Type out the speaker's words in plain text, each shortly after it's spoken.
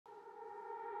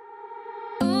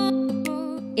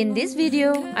In this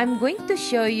video, I'm going to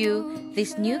show you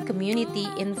this new community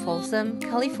in Folsom,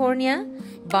 California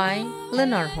by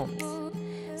Lennar Homes.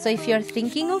 So if you're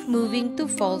thinking of moving to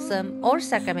Folsom or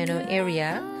Sacramento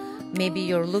area, maybe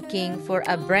you're looking for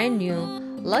a brand new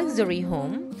luxury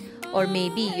home, or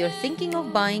maybe you're thinking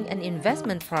of buying an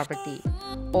investment property,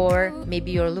 or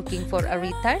maybe you're looking for a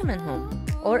retirement home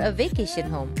or a vacation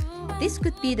home, this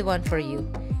could be the one for you,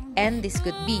 and this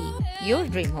could be your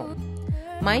dream home.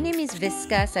 My name is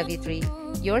Vischa Savitri,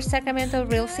 your Sacramento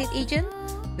real estate agent.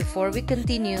 Before we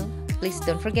continue, please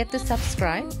don't forget to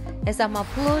subscribe, as I'm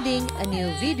uploading a new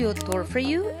video tour for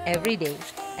you every day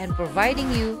and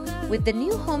providing you with the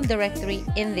new home directory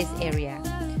in this area.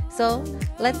 So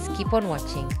let's keep on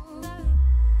watching.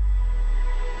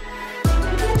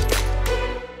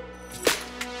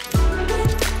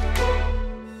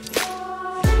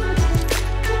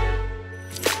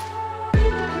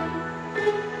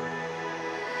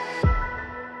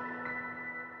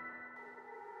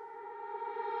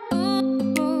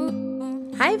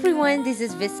 Hi everyone, this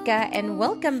is Vischa and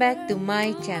welcome back to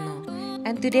my channel.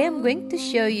 And today I'm going to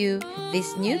show you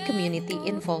this new community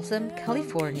in Folsom,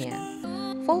 California.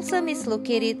 Folsom is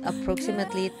located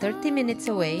approximately 30 minutes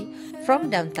away from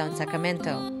downtown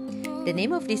Sacramento. The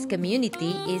name of this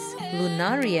community is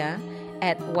Lunaria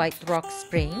at White Rock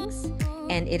Springs,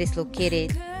 and it is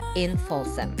located in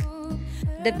Folsom.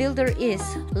 The builder is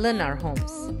Lennar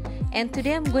Homes. And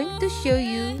today I'm going to show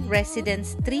you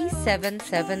Residence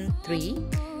 3773.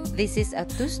 This is a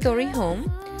two-story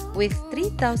home with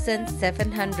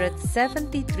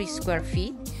 3,773 square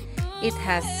feet. It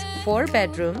has 4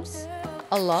 bedrooms,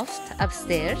 a loft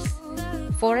upstairs,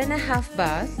 4.5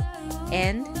 baths,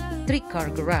 and 3-car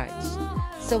garage.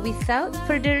 So without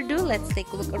further ado, let's take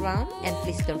a look around, and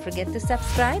please don't forget to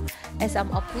subscribe, as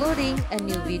I'm uploading a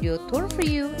new video tour for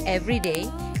you every day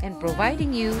and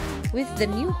providing you with the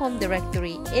new home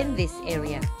directory in this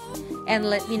area. And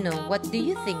let me know, what do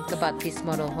you think about this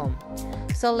model home?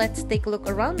 So let's take a look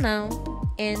around now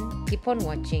and keep on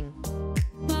watching.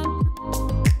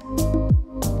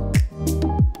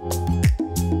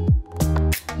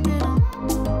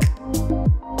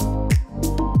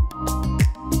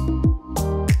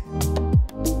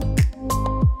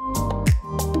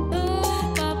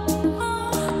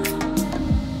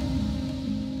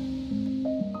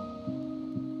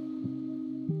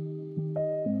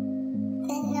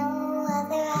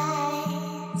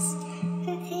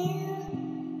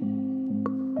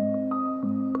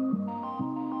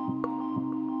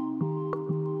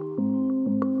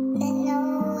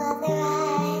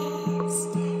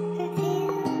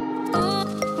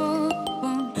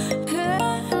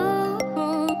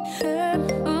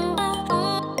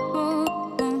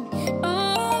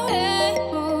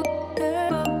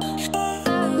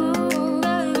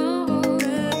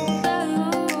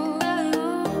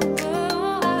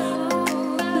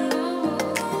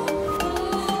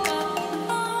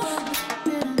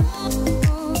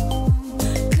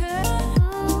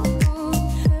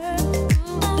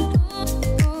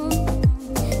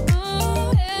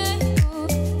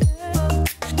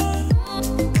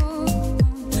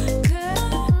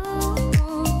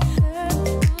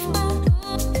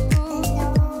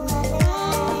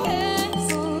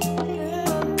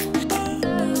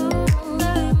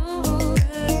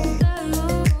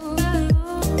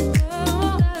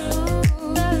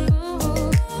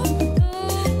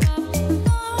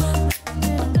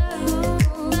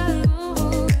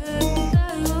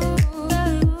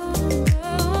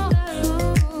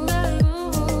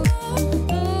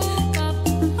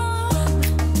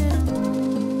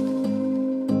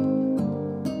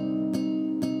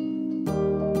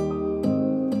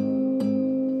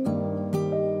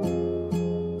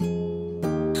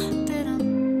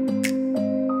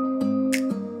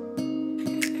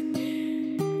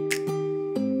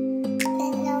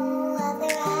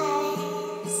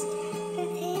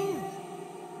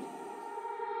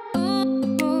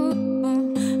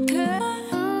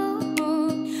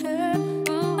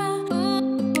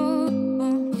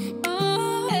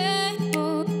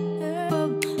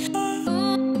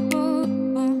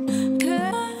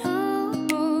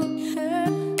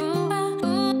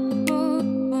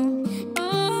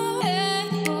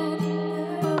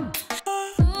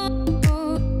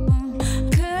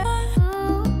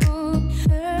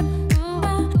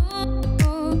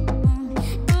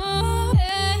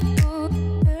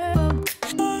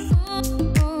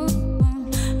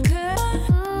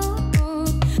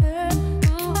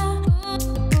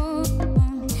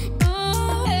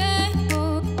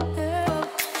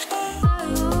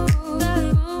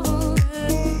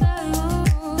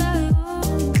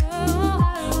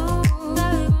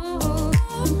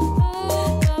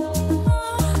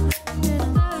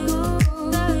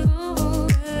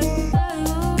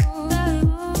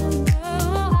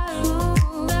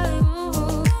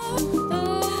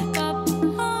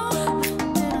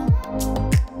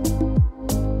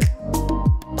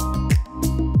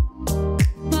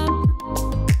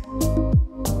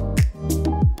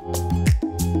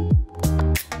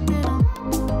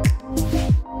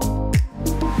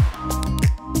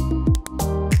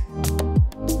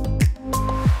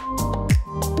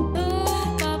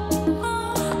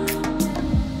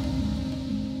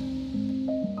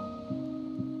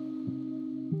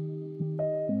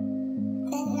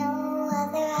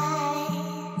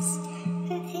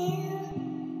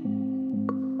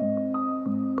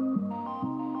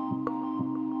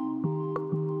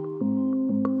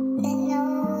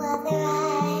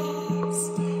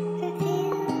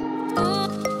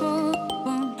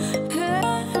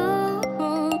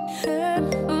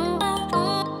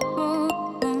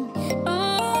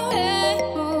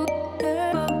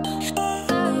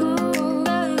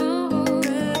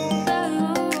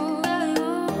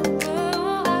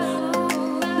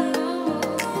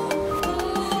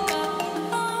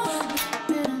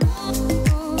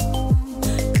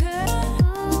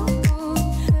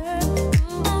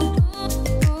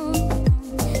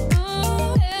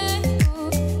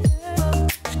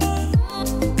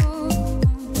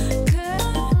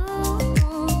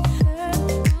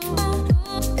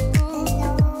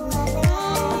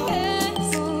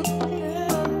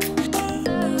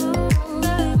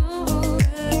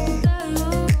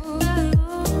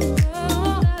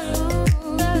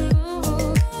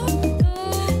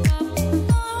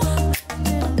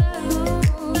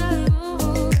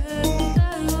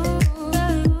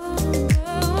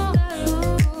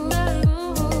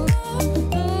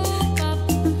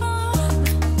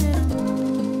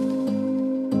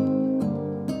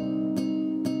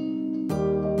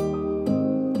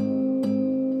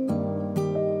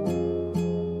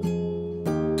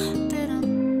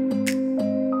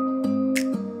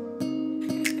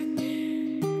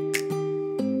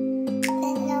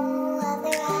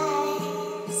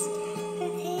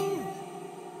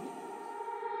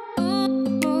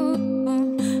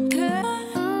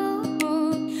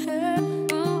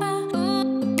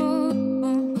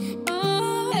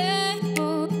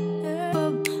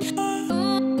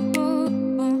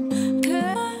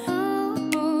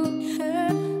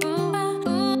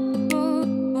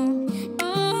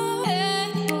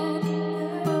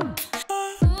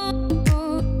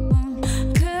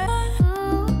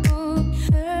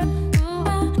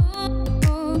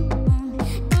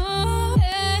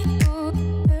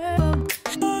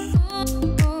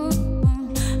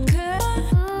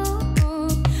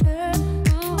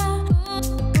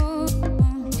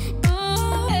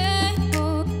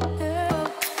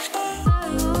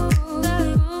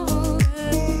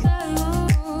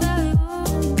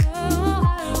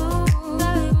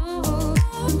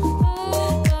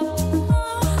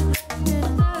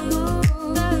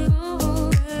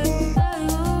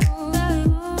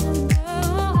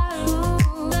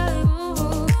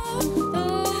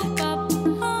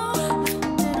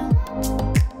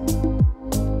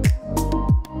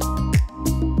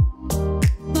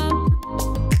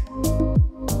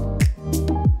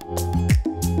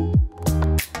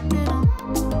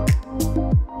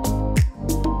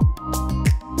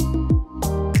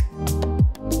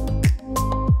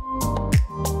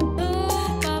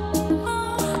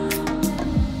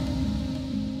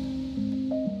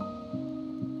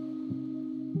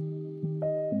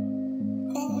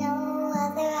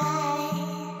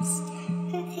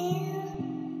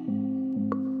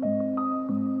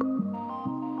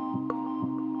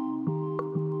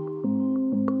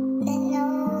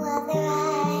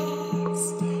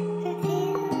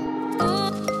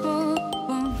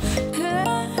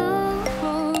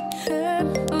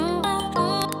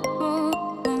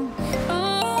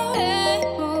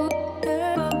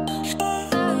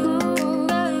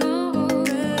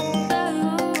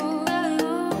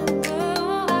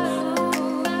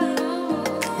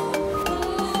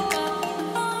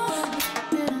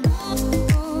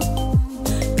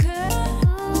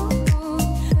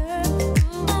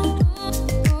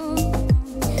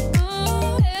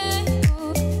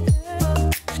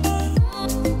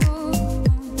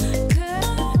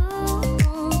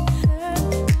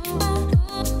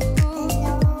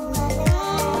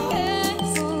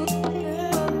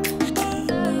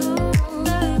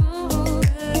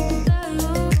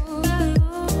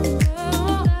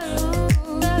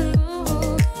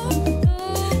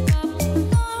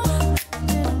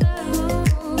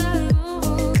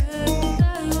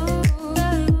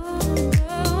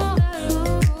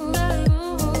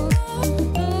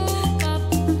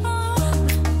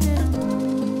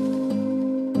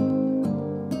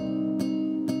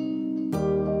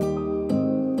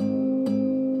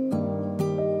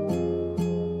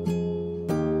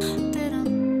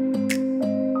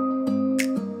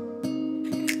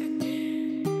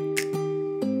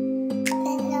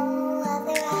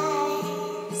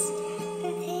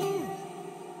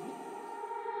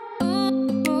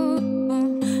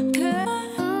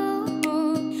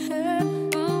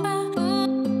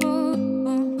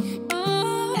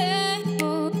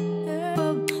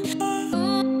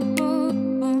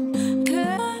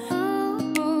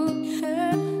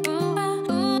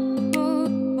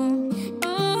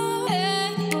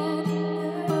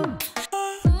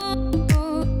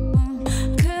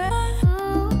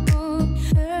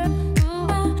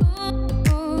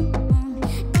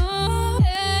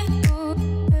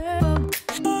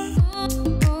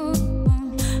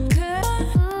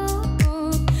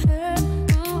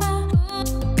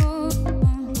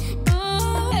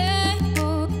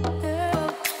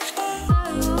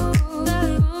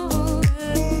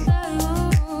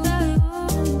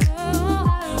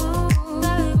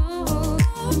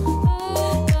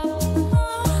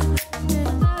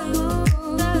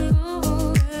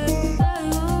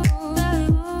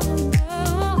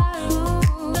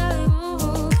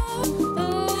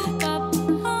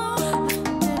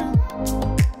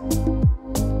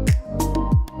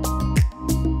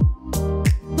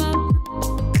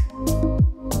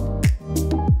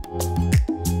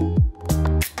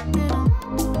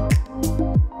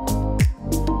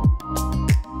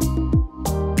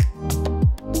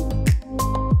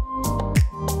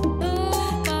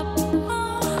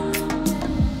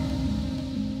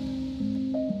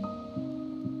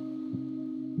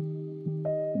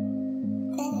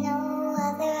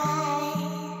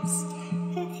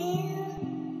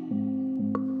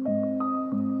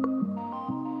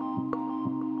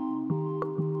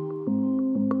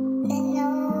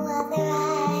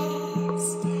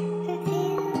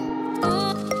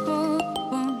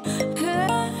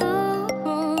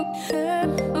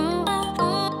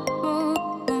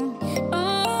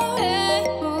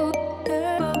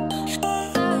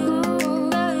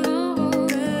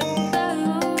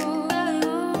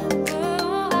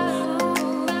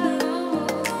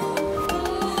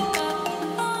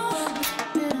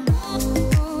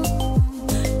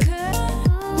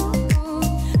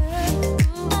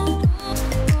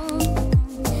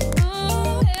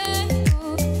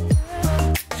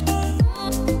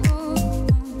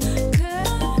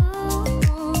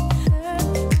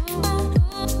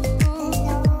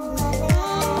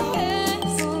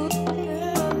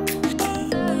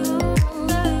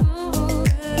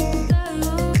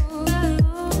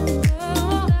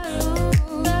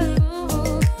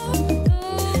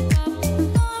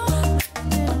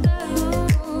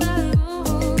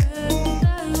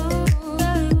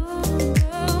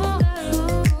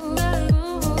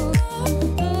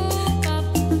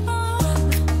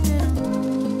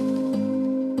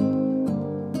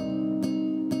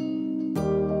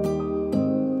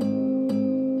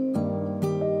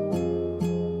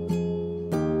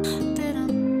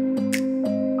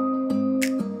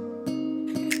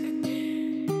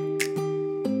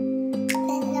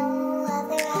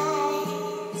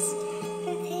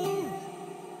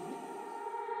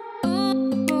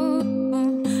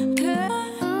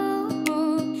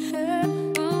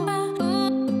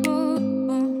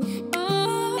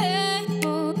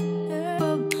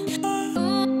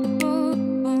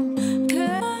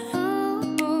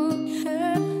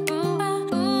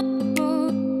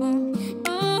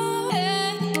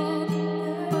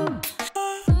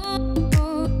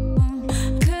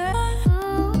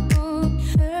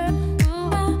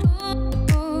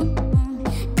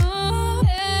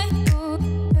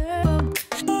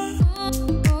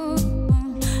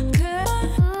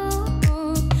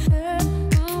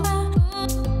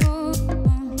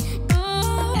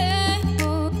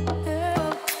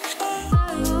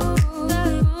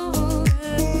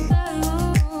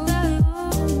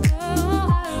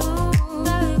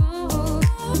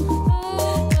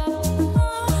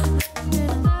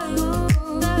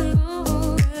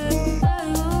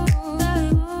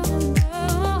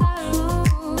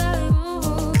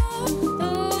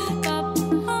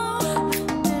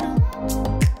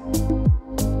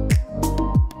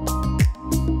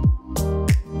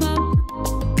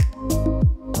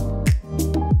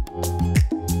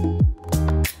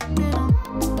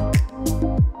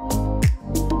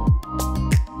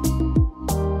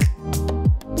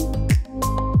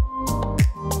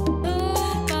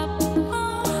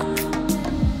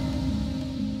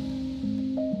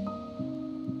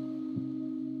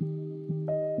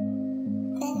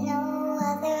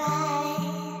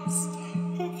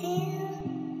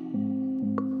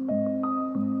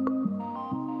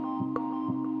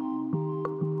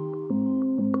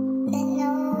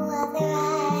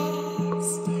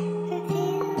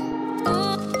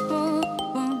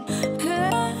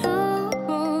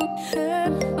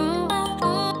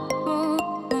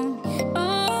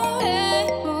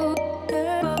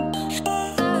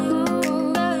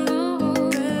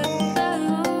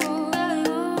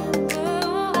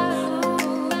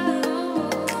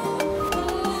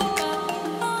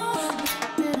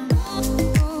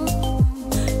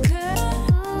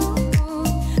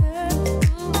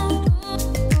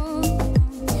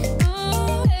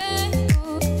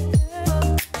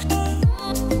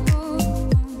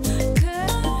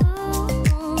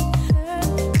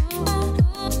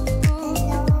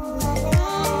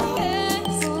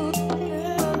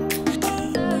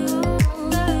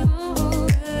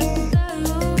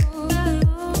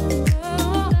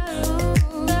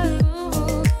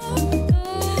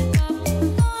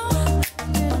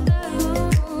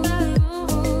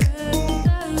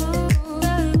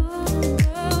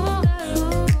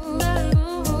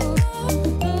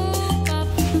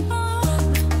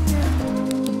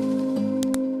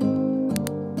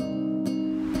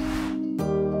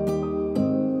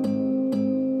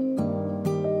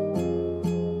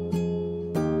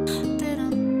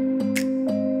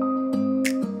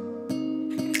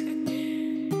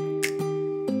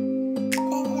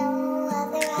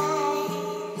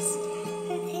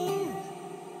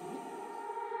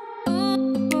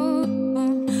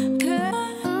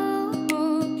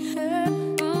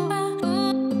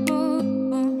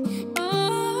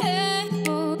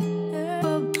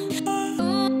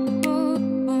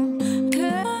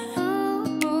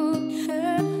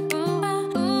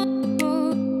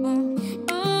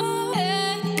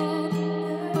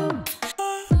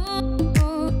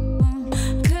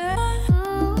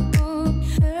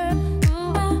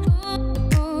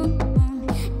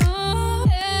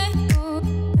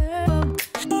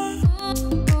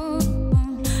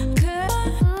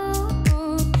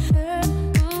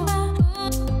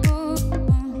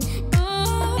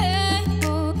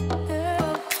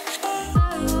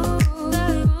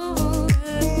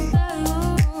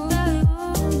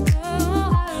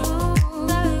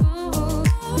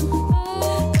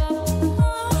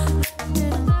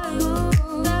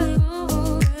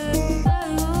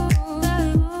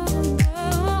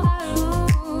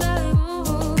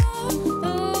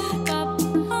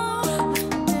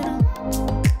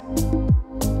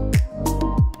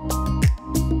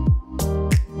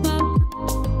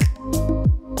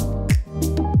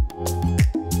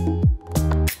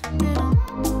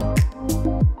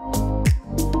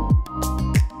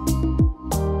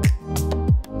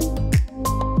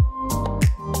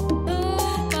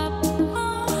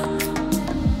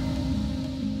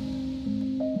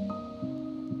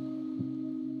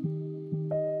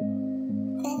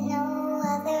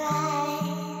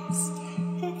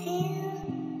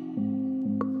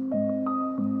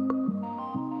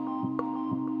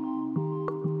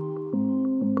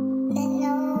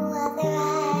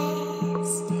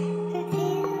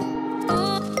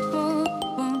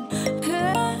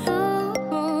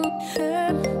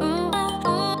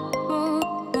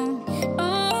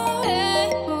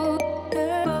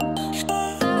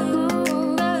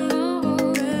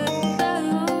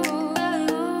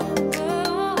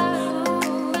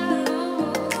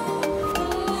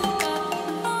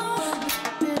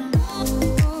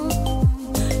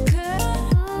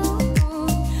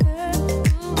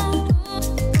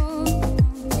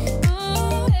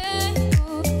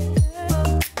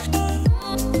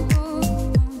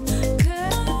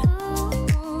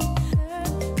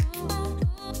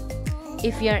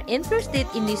 If you are interested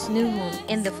in this new home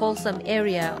in the Folsom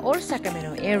area or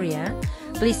Sacramento area,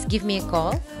 please give me a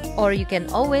call, or you can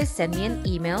always send me an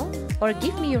email or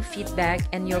give me your feedback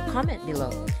and your comment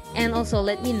below. And also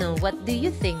let me know what do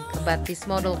you think about this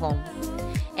model home.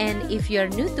 And if you are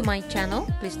new to my channel,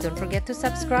 please don't forget to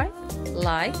subscribe,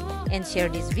 like, and share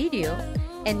this video.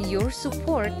 And your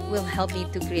support will help me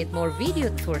to create more video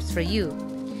tours for you.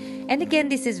 And again,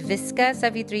 this is Vischa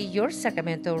Savitri, your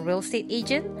Sacramento real estate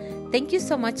agent. Thank you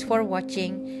so much for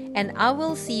watching, and I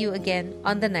will see you again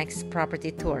on the next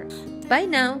property tour. Bye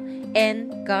now,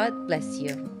 and God bless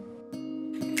you.